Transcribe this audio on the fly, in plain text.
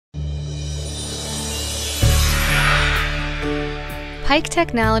PIKE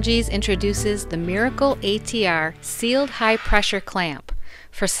Technologies introduces the Miracle ATR Sealed High Pressure Clamp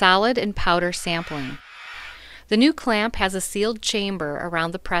for solid and powder sampling. The new clamp has a sealed chamber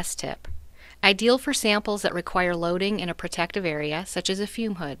around the press tip, ideal for samples that require loading in a protective area such as a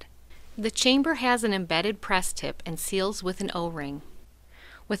fume hood. The chamber has an embedded press tip and seals with an O-ring.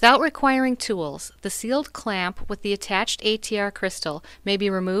 Without requiring tools, the sealed clamp with the attached ATR crystal may be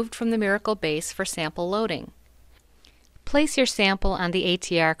removed from the Miracle base for sample loading. Place your sample on the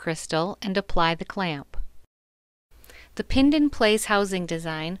ATR crystal and apply the clamp. The pinned-in-place housing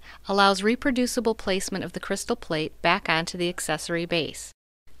design allows reproducible placement of the crystal plate back onto the accessory base.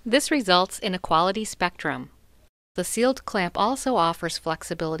 This results in a quality spectrum. The sealed clamp also offers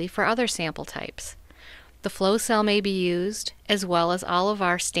flexibility for other sample types. The flow cell may be used, as well as all of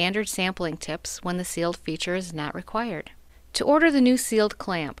our standard sampling tips when the sealed feature is not required. To order the new sealed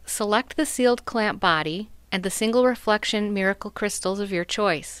clamp, select the sealed clamp body and the single reflection Miracle crystals of your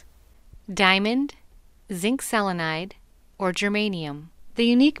choice: diamond, zinc selenide, or germanium. The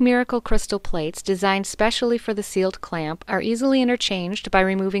unique Miracle crystal plates designed specially for the sealed clamp are easily interchanged by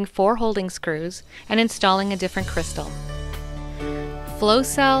removing 4 holding screws and installing a different crystal. Flow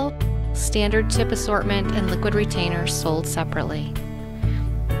cell, standard tip assortment, and liquid retainers sold separately.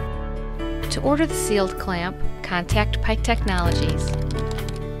 To order the sealed clamp, contact PIKE Technologies.